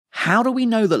How do we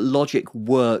know that logic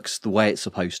works the way it's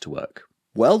supposed to work?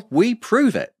 Well, we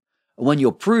prove it. And when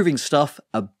you're proving stuff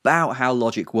about how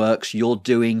logic works, you're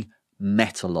doing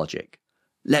MetaLogic.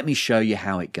 Let me show you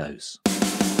how it goes.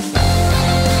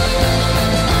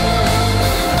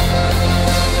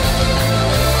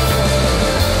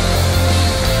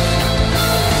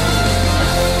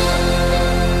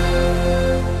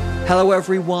 Hello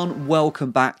everyone,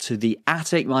 welcome back to The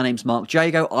Attic. My name's Mark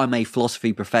Jago. I'm a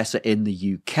philosophy professor in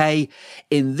the UK.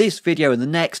 In this video and the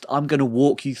next, I'm going to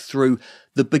walk you through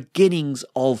the beginnings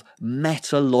of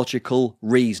metalogical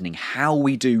reasoning, how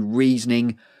we do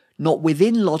reasoning, not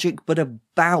within logic, but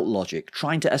about logic,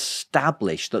 trying to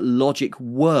establish that logic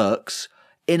works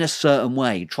in a certain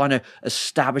way, trying to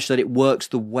establish that it works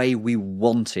the way we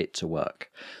want it to work.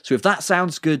 So if that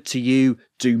sounds good to you,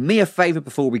 do me a favor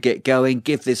before we get going,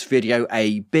 give this video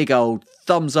a big old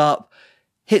thumbs up,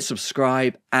 hit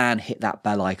subscribe, and hit that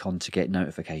bell icon to get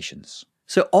notifications.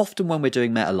 So often when we're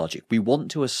doing MetaLogic, we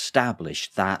want to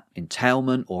establish that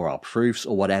entailment or our proofs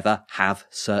or whatever have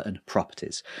certain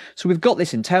properties. So we've got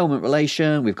this entailment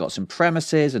relation, we've got some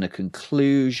premises and a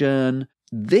conclusion.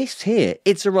 This here,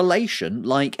 it's a relation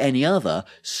like any other,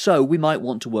 so we might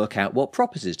want to work out what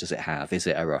properties does it have. Is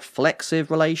it a reflexive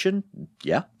relation?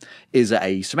 Yeah. Is it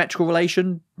a symmetrical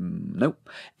relation? Nope.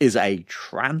 Is it a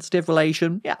transitive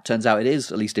relation? Yeah, turns out it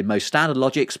is, at least in most standard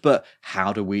logics, but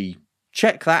how do we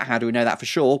check that? How do we know that for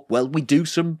sure? Well, we do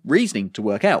some reasoning to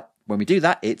work out. When we do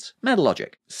that, it's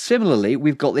MetaLogic. Similarly,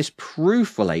 we've got this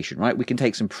proof relation, right? We can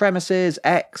take some premises,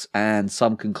 X, and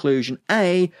some conclusion,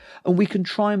 A, and we can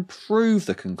try and prove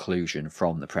the conclusion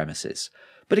from the premises.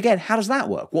 But again, how does that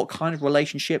work? What kind of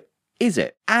relationship is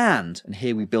it? And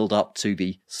here we build up to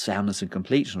the soundness and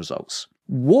completeness results.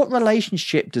 What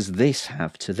relationship does this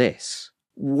have to this?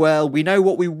 Well, we know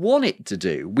what we want it to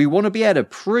do. We want to be able to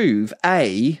prove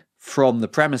A from the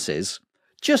premises,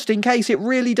 just in case it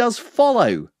really does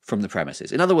follow from the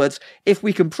premises. In other words, if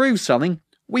we can prove something,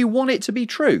 we want it to be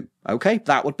true. Okay,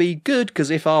 that would be good, because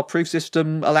if our proof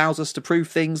system allows us to prove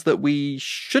things that we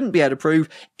shouldn't be able to prove,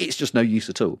 it's just no use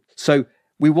at all. So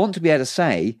we want to be able to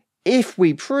say, if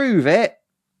we prove it,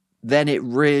 then it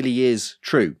really is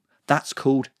true. That's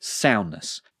called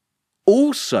soundness.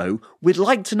 Also, we'd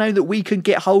like to know that we can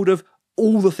get hold of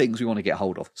all the things we want to get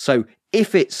hold of. So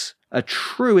if it's a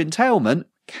true entailment,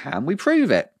 can we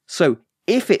prove it? So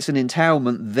if it's an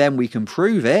entailment, then we can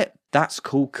prove it. That's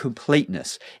called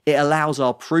completeness. It allows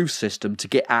our proof system to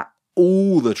get at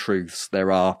all the truths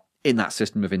there are in that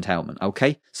system of entailment,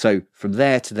 okay? So from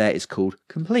there to there is called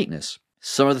completeness.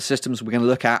 Some of the systems we're going to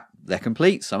look at, they're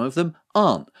complete, some of them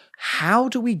aren't. How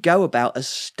do we go about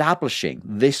establishing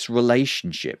this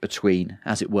relationship between,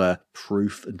 as it were,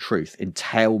 proof and truth,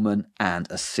 entailment and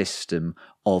a system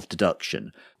of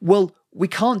deduction? Well, we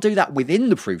can't do that within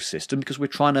the proof system because we're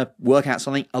trying to work out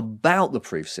something about the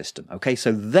proof system. Okay,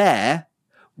 so there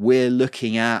we're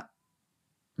looking at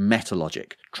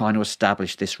MetaLogic, trying to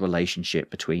establish this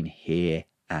relationship between here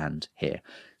and here.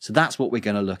 So that's what we're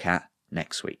going to look at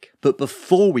next week. But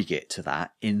before we get to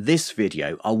that, in this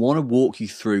video, I want to walk you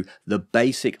through the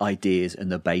basic ideas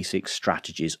and the basic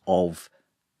strategies of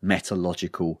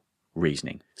metalogical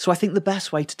reasoning. So I think the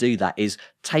best way to do that is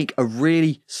take a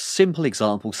really simple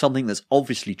example, something that's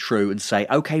obviously true, and say,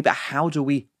 okay, but how do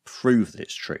we prove that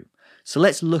it's true? So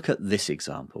let's look at this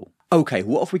example. Okay,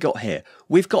 what have we got here?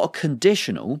 We've got a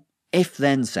conditional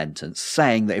if-then sentence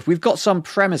saying that if we've got some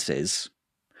premises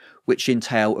which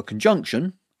entail a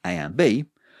conjunction, A and B,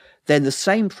 then the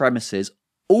same premises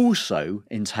also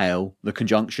entail the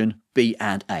conjunction B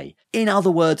and A. In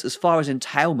other words, as far as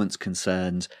entailment's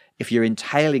concerned, if you're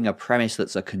entailing a premise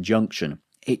that's a conjunction,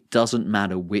 it doesn't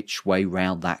matter which way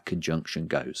round that conjunction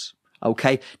goes.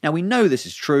 Okay, now we know this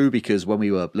is true because when we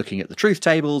were looking at the truth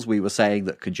tables, we were saying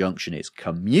that conjunction is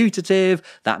commutative.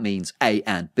 That means A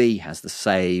and B has the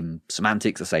same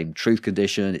semantics, the same truth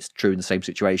condition. It's true in the same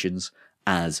situations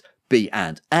as B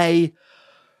and A.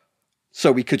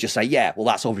 So we could just say, yeah, well,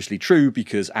 that's obviously true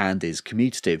because and is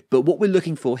commutative. But what we're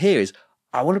looking for here is,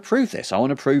 I want to prove this. I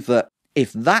want to prove that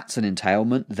if that's an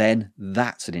entailment, then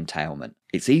that's an entailment.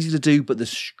 It's easy to do, but the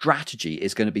strategy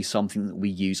is going to be something that we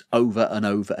use over and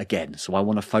over again. So I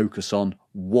want to focus on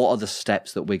what are the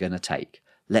steps that we're going to take.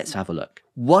 Let's have a look.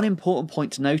 One important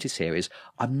point to notice here is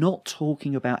I'm not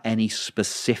talking about any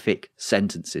specific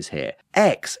sentences here.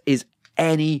 X is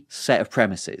any set of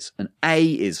premises, and A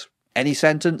is any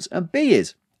sentence, and B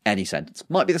is any sentence.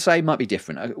 Might be the same, might be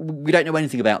different. We don't know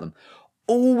anything about them.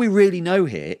 All we really know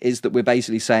here is that we're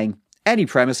basically saying any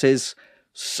premises,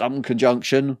 some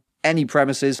conjunction, any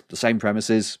premises, the same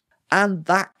premises, and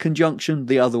that conjunction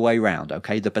the other way round,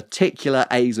 okay? The particular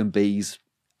A's and B's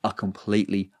are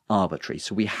completely arbitrary.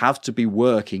 So we have to be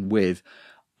working with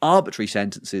arbitrary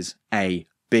sentences A,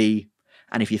 B.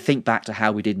 And if you think back to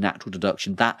how we did natural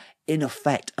deduction, that in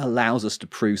effect allows us to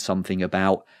prove something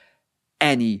about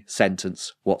any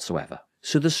sentence whatsoever.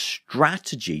 So the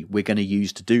strategy we're going to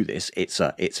use to do this, it's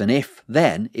an if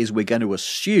then, is we're going to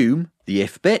assume the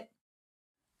if bit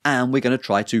and we're going to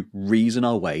try to reason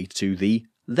our way to the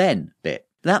then bit.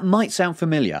 That might sound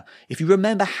familiar. If you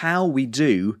remember how we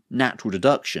do natural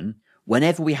deduction,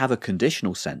 whenever we have a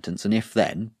conditional sentence, an if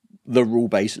then, the rule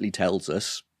basically tells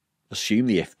us assume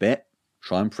the if bit,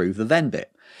 try and prove the then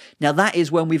bit. Now that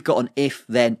is when we've got an if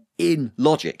then in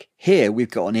logic. Here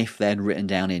we've got an if then written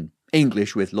down in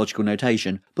English with logical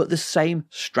notation, but the same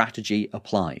strategy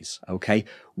applies, okay?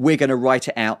 We're going to write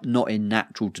it out not in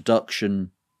natural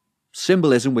deduction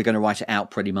symbolism, we're going to write it out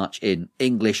pretty much in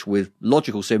English with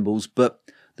logical symbols, but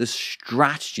the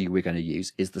strategy we're going to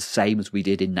use is the same as we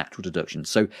did in natural deduction.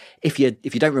 So if you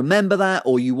don't remember that,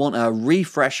 or you want a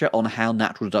refresher on how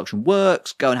natural deduction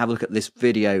works, go and have a look at this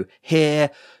video here,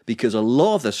 because a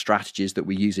lot of the strategies that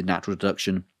we use in natural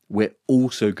deduction, we're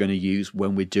also going to use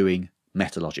when we're doing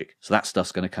MetaLogic. So that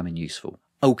stuff's going to come in useful.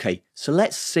 Okay, so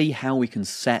let's see how we can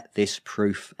set this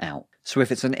proof out. So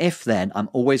if it's an if then, I'm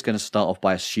always going to start off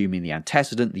by assuming the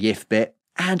antecedent, the if bit,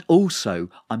 and also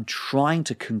I'm trying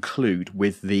to conclude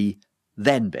with the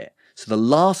then bit. So the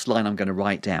last line I'm going to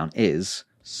write down is,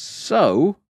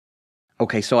 so,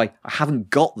 okay, so I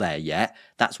haven't got there yet.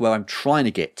 That's where I'm trying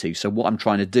to get to. So what I'm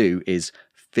trying to do is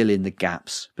fill in the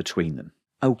gaps between them.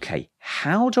 Okay,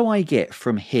 how do I get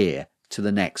from here to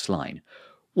the next line?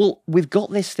 Well, we've got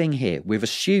this thing here. We've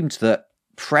assumed that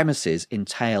premises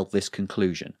entail this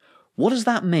conclusion. What does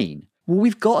that mean? Well,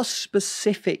 we've got a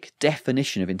specific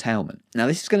definition of entailment. Now,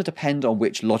 this is going to depend on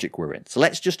which logic we're in. So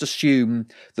let's just assume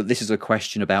that this is a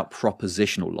question about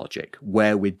propositional logic,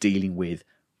 where we're dealing with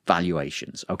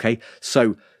valuations, okay?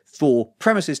 So for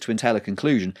premises to entail a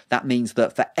conclusion, that means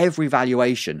that for every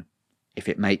valuation, if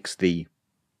it makes the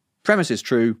premises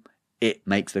true, it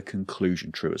makes the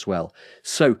conclusion true as well.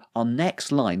 So our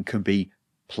next line can be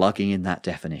plugging in that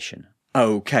definition.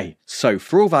 Okay, so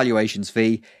for all valuations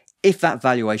V, if that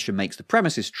valuation makes the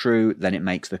premises true, then it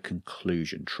makes the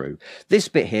conclusion true. This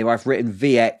bit here, I've written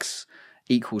Vx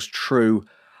equals true.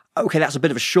 Okay, that's a bit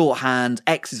of a shorthand.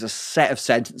 X is a set of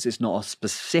sentences, not a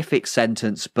specific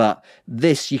sentence, but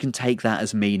this, you can take that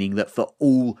as meaning that for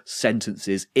all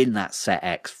sentences in that set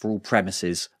X, for all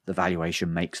premises, the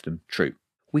valuation makes them true.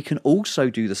 We can also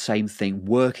do the same thing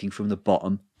working from the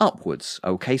bottom upwards,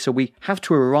 okay? So we have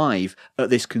to arrive at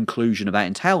this conclusion about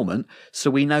entailment, so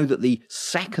we know that the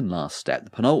second last step, the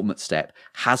penultimate step,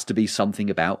 has to be something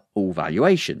about all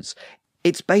valuations.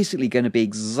 It's basically going to be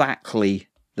exactly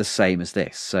the same as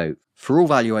this. So for all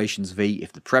valuations V,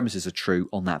 if the premises are true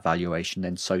on that valuation,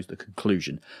 then so's the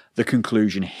conclusion. The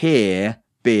conclusion here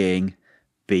being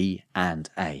B and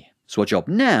A. So our job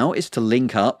now is to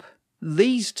link up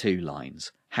these two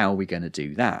lines. How are we going to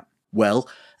do that? Well,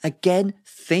 again,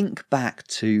 think back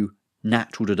to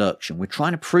natural deduction. We're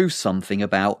trying to prove something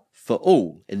about for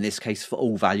all, in this case for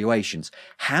all valuations.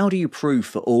 How do you prove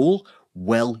for all?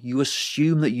 Well, you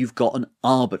assume that you've got an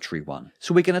arbitrary one.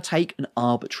 So we're going to take an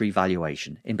arbitrary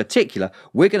valuation. In particular,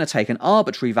 we're going to take an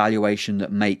arbitrary valuation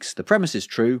that makes the premises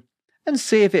true and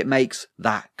see if it makes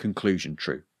that conclusion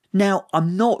true. Now,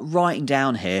 I'm not writing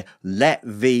down here, let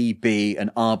V be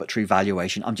an arbitrary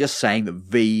valuation. I'm just saying that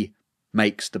V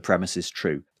makes the premises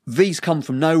true. V's come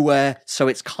from nowhere, so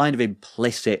it's kind of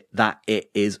implicit that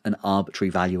it is an arbitrary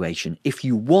valuation. If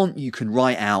you want, you can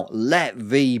write out, let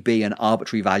V be an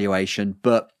arbitrary valuation,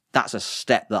 but that's a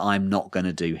step that I'm not going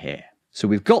to do here. So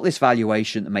we've got this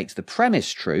valuation that makes the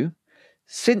premise true.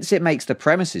 Since it makes the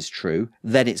premises true,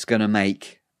 then it's going to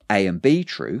make A and B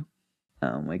true.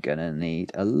 And we're going to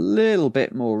need a little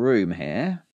bit more room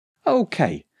here.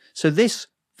 Okay, so this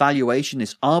valuation,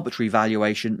 this arbitrary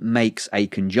valuation, makes a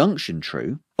conjunction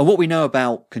true. And what we know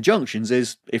about conjunctions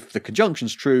is if the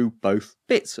conjunction's true, both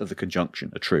bits of the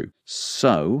conjunction are true.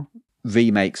 So V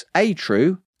makes A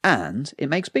true and it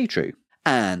makes B true.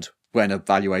 And when a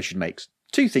valuation makes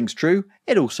two things true,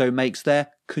 it also makes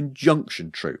their conjunction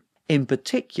true. In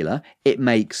particular, it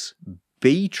makes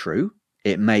B true,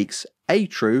 it makes A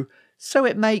true, so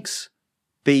it makes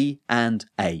B and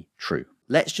A true.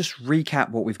 Let's just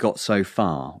recap what we've got so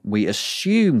far. We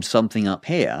assumed something up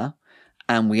here,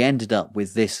 and we ended up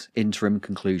with this interim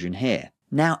conclusion here.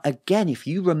 Now, again, if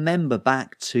you remember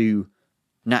back to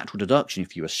natural deduction,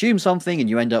 if you assume something and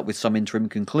you end up with some interim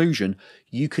conclusion,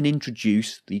 you can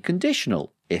introduce the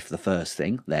conditional. If the first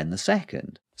thing, then the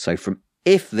second. So from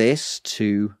if this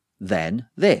to then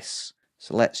this.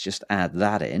 So let's just add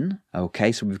that in.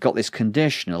 Okay, so we've got this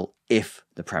conditional. If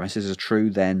the premises are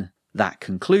true, then that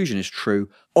conclusion is true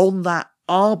on that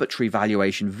arbitrary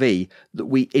valuation v that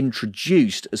we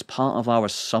introduced as part of our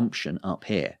assumption up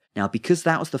here. Now, because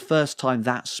that was the first time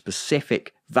that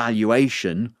specific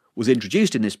valuation was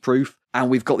introduced in this proof, and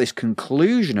we've got this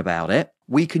conclusion about it,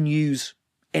 we can use,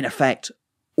 in effect,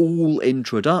 all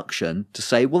introduction to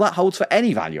say, well, that holds for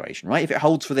any valuation, right? If it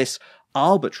holds for this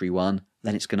arbitrary one,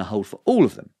 then it's going to hold for all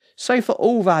of them. So for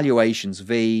all valuations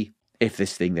v, if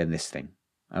this thing, then this thing.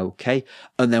 Okay,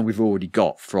 and then we've already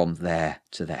got from there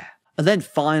to there. And then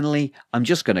finally, I'm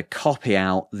just going to copy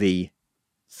out the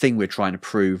thing we're trying to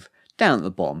prove down at the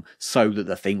bottom so that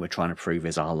the thing we're trying to prove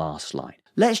is our last line.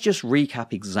 Let's just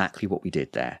recap exactly what we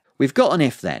did there. We've got an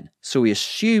if-then, so we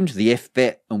assumed the if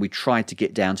bit and we tried to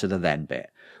get down to the then bit.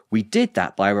 We did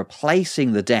that by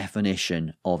replacing the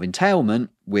definition of entailment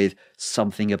with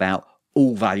something about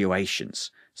all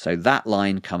valuations. So that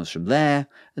line comes from there,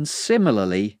 and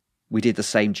similarly, we did the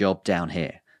same job down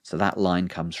here. So that line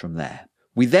comes from there.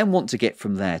 We then want to get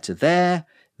from there to there.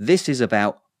 This is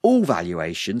about all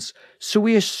valuations, so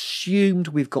we assumed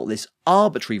we've got this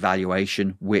arbitrary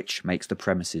valuation which makes the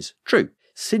premises true.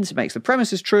 Since it makes the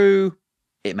premises true,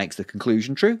 it makes the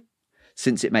conclusion true.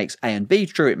 Since it makes A and B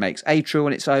true, it makes A true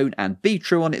on its own and B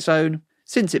true on its own.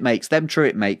 Since it makes them true,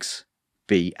 it makes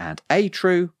B and A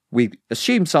true. We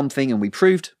assumed something and we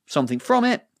proved something from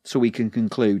it, so we can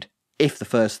conclude if the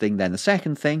first thing, then the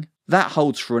second thing. That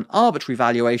holds for an arbitrary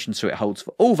valuation, so it holds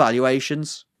for all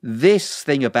valuations. This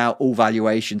thing about all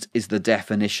valuations is the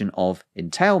definition of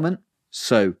entailment,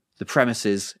 so the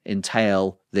premises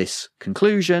entail this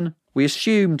conclusion. We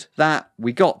assumed that,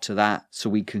 we got to that, so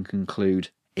we can conclude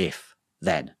if,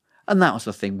 then. And that was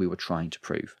the thing we were trying to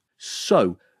prove.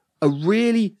 So, a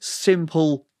really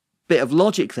simple bit of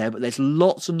logic there, but there's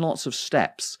lots and lots of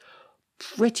steps.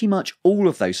 Pretty much all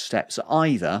of those steps are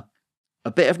either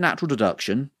a bit of natural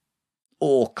deduction,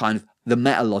 or kind of the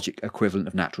MetaLogic equivalent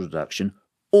of natural deduction,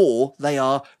 or they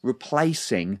are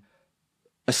replacing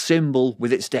a symbol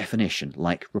with its definition,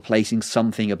 like replacing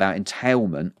something about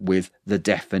entailment with the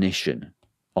definition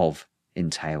of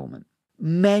entailment.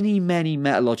 Many, many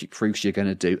MetaLogic proofs you're going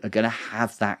to do are going to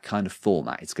have that kind of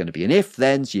format. It's going to be an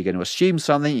if-then, so you're going to assume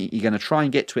something, you're going to try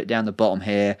and get to it down the bottom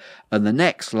here, and the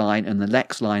next line and the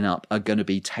next line up are going to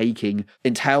be taking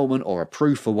entailment or a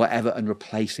proof or whatever and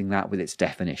replacing that with its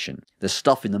definition. The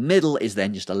stuff in the middle is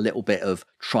then just a little bit of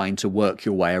trying to work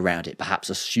your way around it, perhaps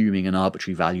assuming an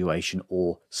arbitrary valuation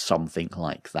or something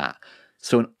like that.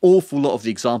 So an awful lot of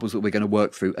the examples that we're going to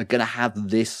work through are going to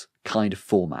have this kind of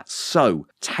format. So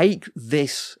take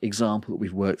this example that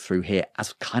we've worked through here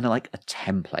as kind of like a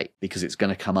template, because it's going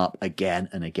to come up again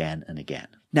and again and again.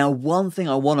 Now, one thing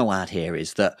I want to add here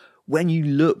is that when you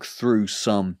look through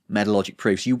some MetaLogic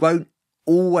proofs, you won't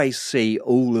always see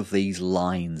all of these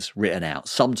lines written out.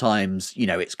 Sometimes, you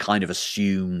know, it's kind of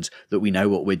assumed that we know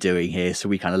what we're doing here, so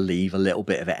we kind of leave a little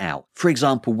bit of it out. For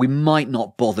example, we might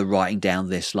not bother writing down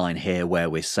this line here where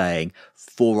we're saying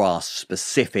for our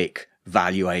specific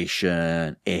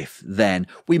valuation, if then,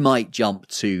 we might jump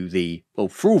to the, well,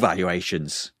 for all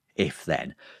valuations, if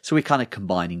then. So we're kind of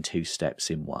combining two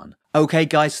steps in one. Okay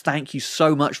guys, thank you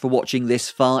so much for watching this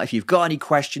far. If you've got any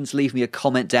questions, leave me a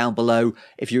comment down below.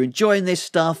 If you're enjoying this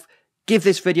stuff, give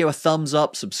this video a thumbs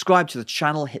up, subscribe to the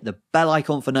channel, hit the bell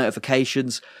icon for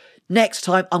notifications. Next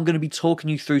time, I'm going to be talking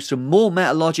you through some more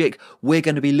MetaLogic. We're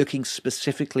going to be looking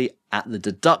specifically at the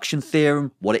deduction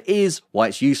theorem, what it is, why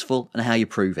it's useful, and how you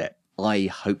prove it. I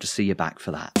hope to see you back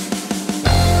for that.